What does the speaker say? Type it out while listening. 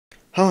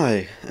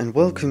Hi, and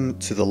welcome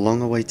to the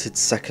long-awaited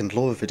second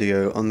lore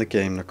video on the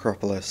game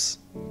Necropolis.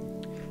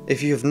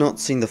 If you have not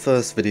seen the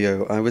first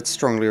video, I would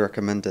strongly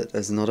recommend it,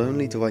 as not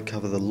only do I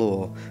cover the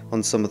lore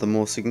on some of the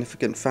more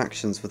significant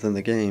factions within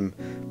the game,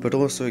 but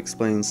also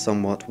explain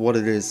somewhat what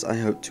it is I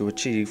hope to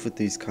achieve with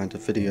these kind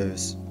of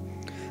videos.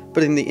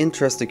 But in the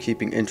interest of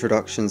keeping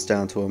introductions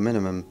down to a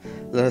minimum,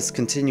 let us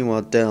continue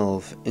our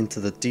delve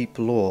into the deep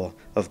lore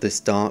of this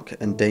dark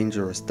and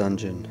dangerous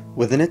dungeon.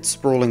 Within its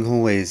sprawling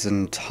hallways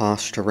and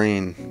harsh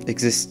terrain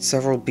exist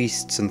several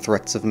beasts and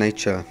threats of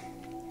nature.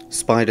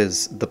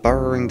 Spiders, the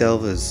burrowing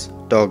delvers,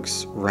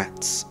 dogs,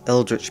 rats,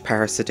 eldritch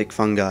parasitic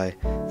fungi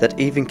that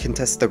even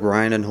contest the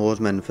Grind and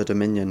Hordemen for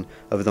dominion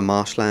over the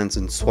marshlands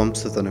and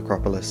swamps of the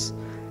Necropolis,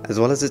 as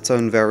well as its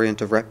own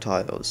variant of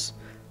reptiles.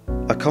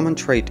 A common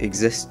trait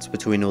exists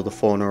between all the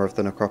fauna of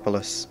the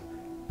Necropolis: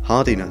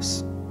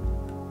 hardiness,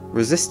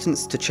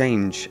 resistance to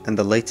change, and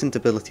the latent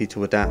ability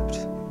to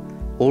adapt.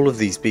 All of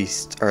these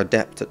beasts are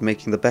adept at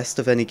making the best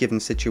of any given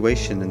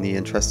situation in the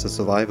interest of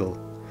survival,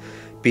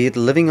 be it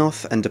living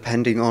off and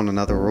depending on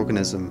another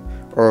organism,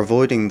 or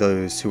avoiding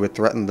those who would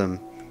threaten them,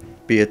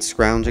 be it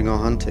scrounging or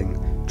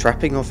hunting,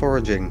 trapping or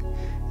foraging.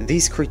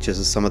 These creatures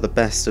are some of the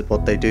best at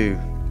what they do.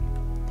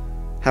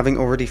 Having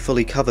already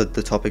fully covered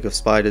the topic of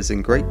spiders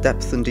in great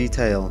depth and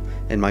detail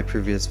in my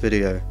previous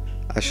video,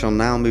 I shall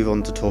now move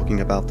on to talking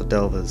about the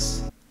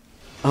delvers.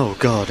 Oh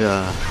god,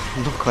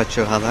 I'm not quite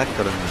sure how that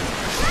got in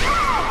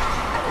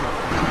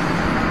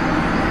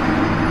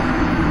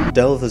there.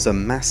 Delvers are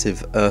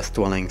massive,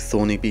 earth-dwelling,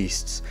 thorny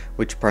beasts,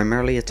 which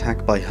primarily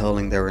attack by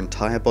hurling their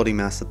entire body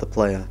mass at the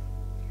player.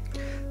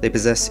 They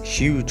possess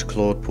huge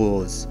clawed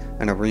paws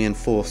and a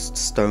reinforced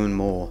stone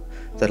maw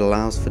that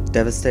allows for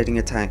devastating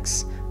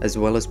attacks, as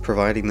well as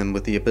providing them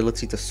with the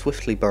ability to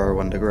swiftly burrow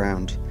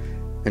underground,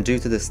 and due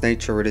to this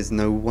nature it is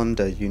no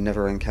wonder you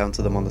never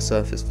encounter them on the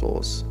surface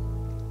floors.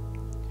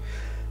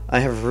 I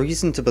have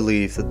reason to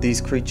believe that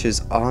these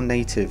creatures are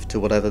native to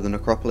whatever the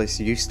Necropolis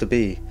used to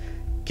be,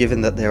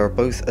 given that they are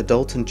both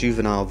adult and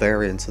juvenile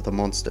variants of the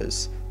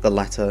monsters, the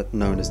latter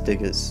known as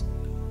diggers.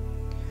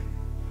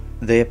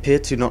 They appear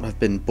to not have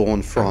been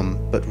born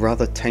from, but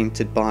rather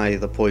tainted by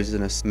the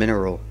poisonous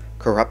mineral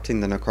corrupting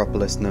the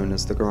Necropolis known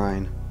as the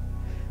Grind,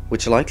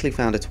 which likely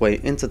found its way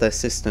into their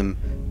system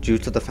due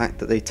to the fact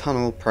that they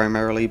tunnel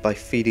primarily by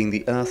feeding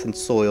the earth and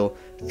soil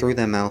through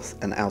their mouth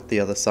and out the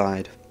other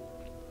side.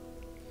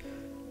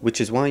 Which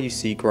is why you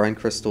see grind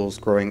crystals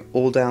growing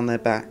all down their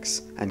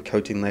backs and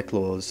coating their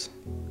claws.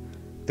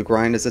 The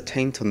grind is a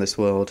taint on this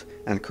world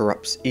and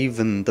corrupts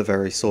even the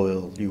very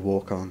soil you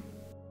walk on.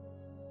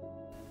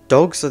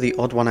 Dogs are the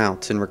odd one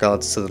out in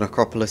regards to the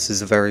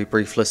Necropolis' very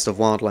brief list of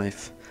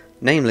wildlife,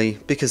 namely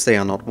because they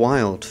are not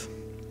wild.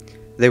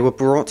 They were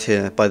brought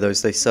here by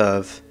those they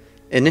serve,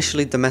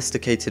 initially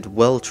domesticated,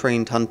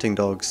 well-trained hunting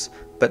dogs,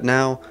 but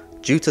now,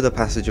 due to the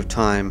passage of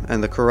time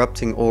and the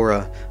corrupting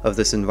aura of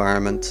this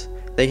environment,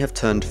 they have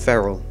turned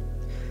feral,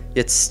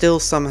 yet still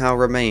somehow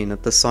remain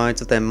at the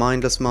sides of their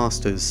mindless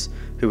masters,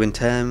 who in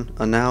turn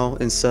are now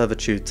in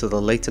servitude to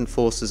the latent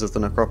forces of the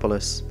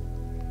Necropolis.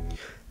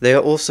 They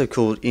are also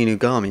called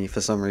Inugami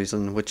for some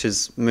reason, which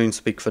is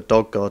moonspeak for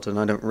dog god, and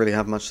I don't really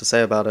have much to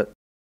say about it.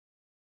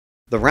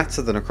 The rats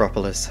of the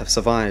Necropolis have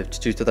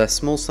survived due to their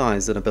small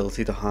size and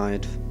ability to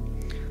hide.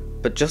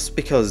 But just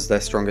because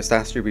their strongest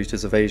attribute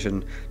is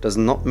evasion does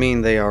not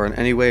mean they are in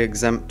any way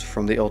exempt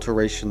from the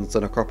alterations the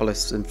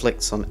Necropolis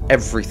inflicts on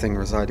everything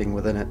residing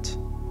within it.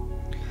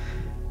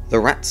 The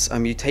rats are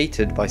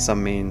mutated by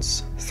some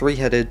means,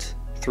 three-headed,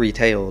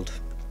 three-tailed.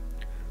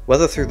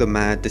 Whether through the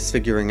mad,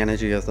 disfiguring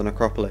energy of the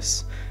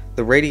Necropolis,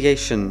 the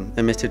radiation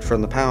emitted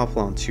from the power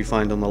plants you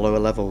find on the lower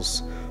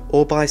levels,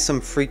 or by some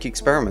freak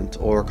experiment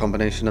or a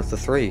combination of the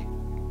three,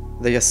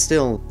 they are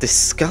still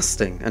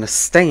disgusting and a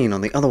stain on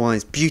the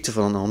otherwise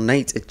beautiful and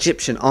ornate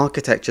Egyptian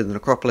architecture the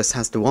Necropolis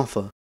has to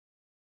offer.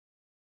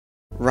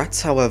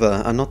 Rats,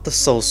 however, are not the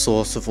sole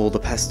source of all the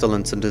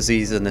pestilence and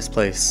disease in this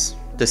place,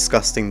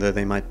 disgusting though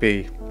they might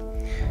be.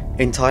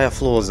 Entire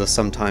floors are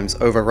sometimes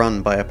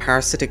overrun by a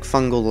parasitic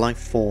fungal life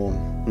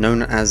form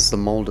known as the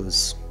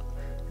Moulders.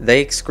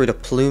 They excrete a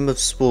plume of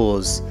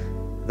spores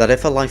that,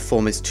 if a life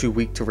form is too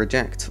weak to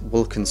reject,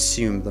 will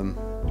consume them.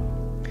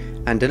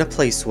 And in a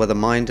place where the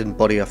mind and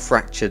body are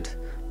fractured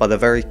by the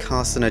very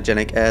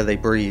carcinogenic air they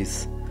breathe,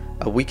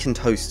 a weakened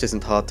host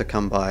isn't hard to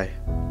come by.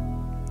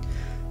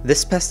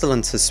 This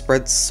pestilence has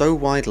spread so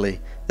widely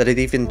that it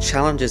even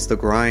challenges the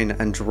Grind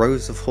and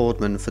droves of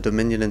Hordemen for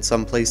dominion in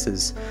some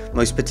places,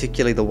 most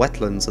particularly the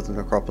wetlands of the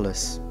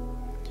Necropolis.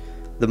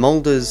 The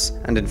Moulders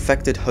and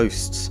infected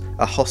hosts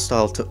are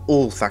hostile to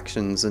all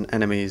factions and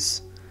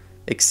enemies,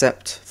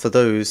 except for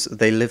those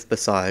they live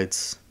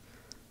besides,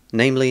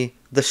 namely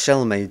the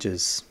Shell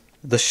Mages.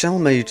 The Shell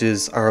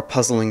Mages are a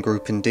puzzling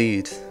group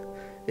indeed.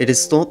 It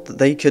is thought that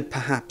they could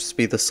perhaps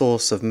be the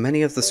source of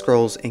many of the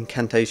scrolls,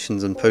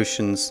 incantations and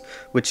potions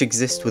which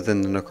exist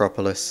within the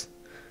Necropolis.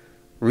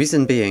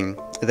 Reason being,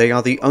 they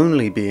are the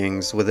only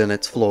beings within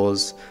its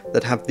floors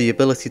that have the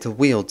ability to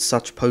wield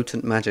such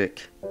potent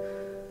magic.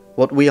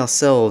 What we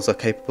ourselves are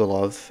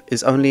capable of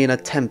is only an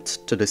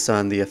attempt to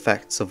discern the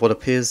effects of what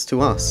appears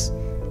to us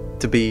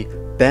to be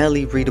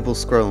barely readable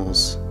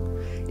scrolls.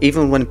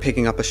 Even when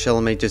picking up a Shell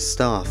Mage's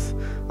staff,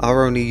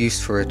 our only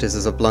use for it is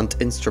as a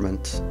blunt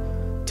instrument.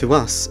 To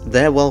us,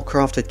 their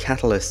well-crafted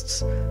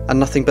catalysts are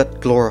nothing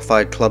but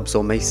glorified clubs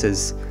or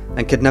maces,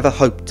 and could never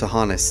hope to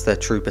harness their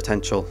true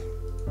potential.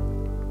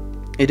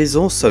 It is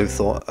also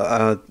thought,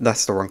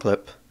 that's the wrong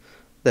clip.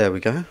 There we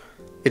go.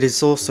 It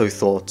is also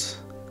thought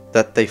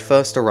that they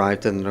first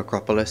arrived in the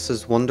Necropolis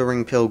as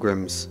wandering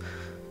pilgrims,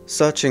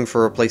 searching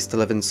for a place to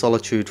live in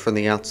solitude from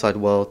the outside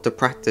world to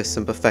practice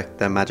and perfect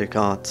their magic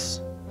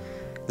arts.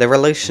 Their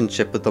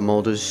relationship with the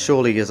Moulders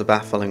surely is a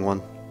baffling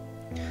one.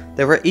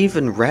 There are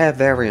even rare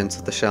variants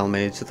of the Shell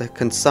Mage that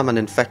can summon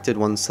infected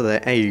ones to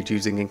their aid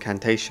using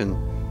incantation.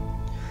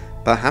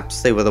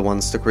 Perhaps they were the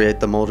ones to create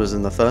the Moulders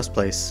in the first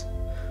place.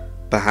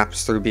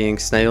 Perhaps through being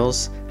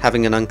snails,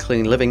 having an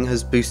unclean living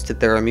has boosted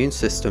their immune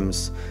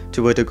systems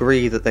to a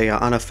degree that they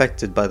are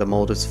unaffected by the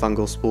Moulders'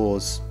 fungal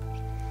spores.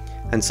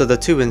 And so the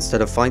two,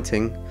 instead of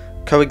fighting,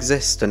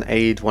 coexist and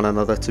aid one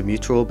another to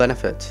mutual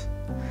benefit.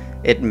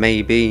 It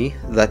may be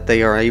that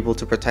they are able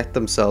to protect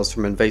themselves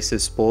from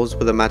invasive spores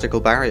with a magical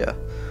barrier,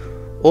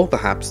 or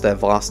perhaps their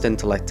vast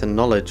intellect and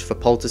knowledge for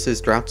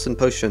poultices, droughts and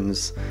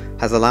potions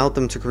has allowed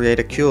them to create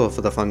a cure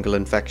for the fungal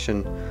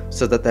infection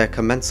so that their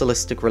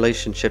commensalistic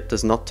relationship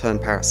does not turn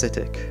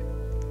parasitic.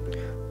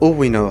 All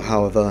we know,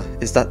 however,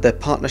 is that their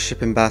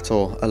partnership in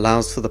battle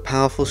allows for the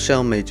powerful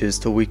Shell Mages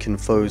to weaken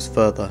foes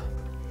further,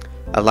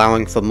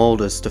 allowing for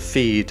Moulders to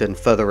feed and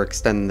further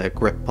extend their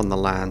grip on the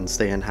lands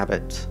they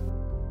inhabit.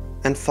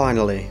 And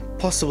finally,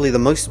 possibly the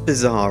most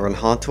bizarre and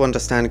hard to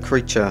understand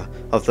creature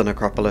of the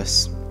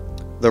Necropolis,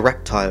 the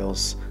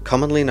reptiles,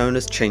 commonly known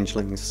as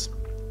changelings.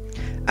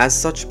 As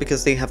such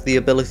because they have the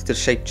ability to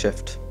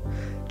shapeshift.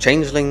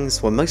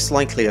 Changelings were most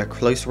likely a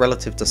close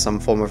relative to some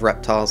form of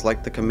reptiles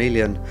like the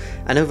chameleon,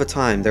 and over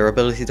time their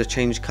ability to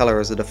change colour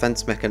as a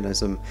defence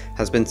mechanism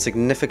has been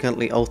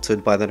significantly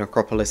altered by the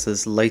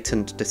Necropolis'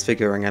 latent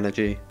disfiguring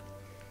energy.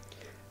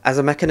 As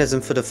a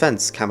mechanism for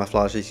defence,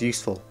 camouflage is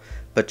useful,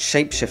 but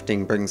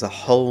shapeshifting brings a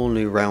whole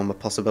new realm of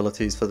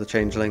possibilities for the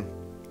changeling.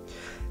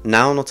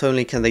 Now not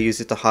only can they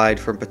use it to hide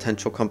from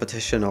potential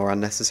competition or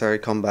unnecessary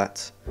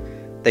combat,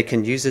 they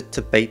can use it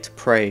to bait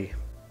prey.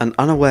 An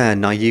unaware,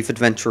 naive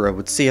adventurer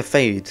would see a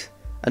Fade,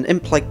 an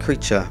imp-like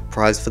creature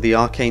prized for the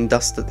arcane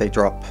dust that they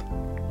drop,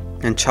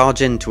 and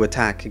charge in to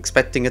attack,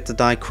 expecting it to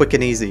die quick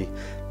and easy,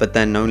 but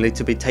then only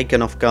to be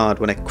taken off guard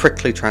when it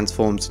quickly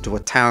transforms into a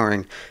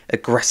towering,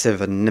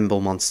 aggressive and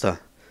nimble monster.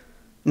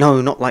 No,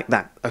 not like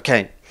that,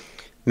 okay.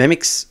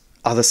 Mimics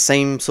are the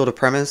same sort of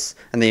premise,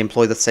 and they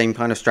employ the same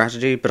kind of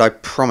strategy, but I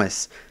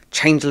promise,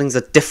 changelings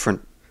are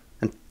different,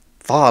 and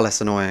far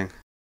less annoying.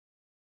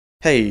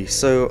 Hey,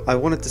 so I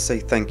wanted to say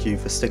thank you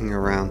for sticking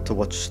around to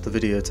watch the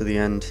video to the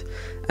end,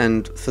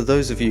 and for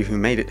those of you who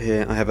made it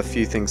here, I have a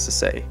few things to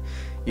say.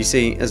 You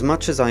see, as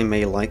much as I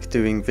may like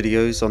doing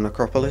videos on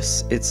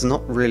Necropolis, it's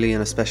not really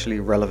an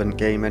especially relevant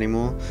game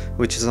anymore,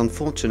 which is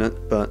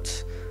unfortunate,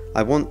 but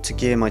I want to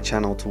gear my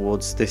channel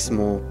towards this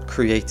more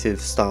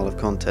creative style of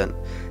content,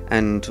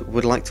 and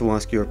would like to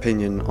ask your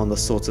opinion on the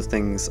sorts of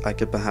things I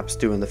could perhaps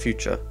do in the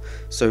future,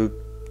 so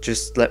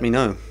just let me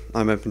know,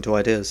 I'm open to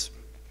ideas.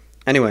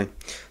 Anyway,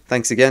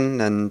 thanks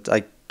again, and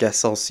I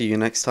guess I'll see you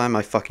next time.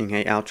 I fucking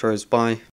hate outros, bye.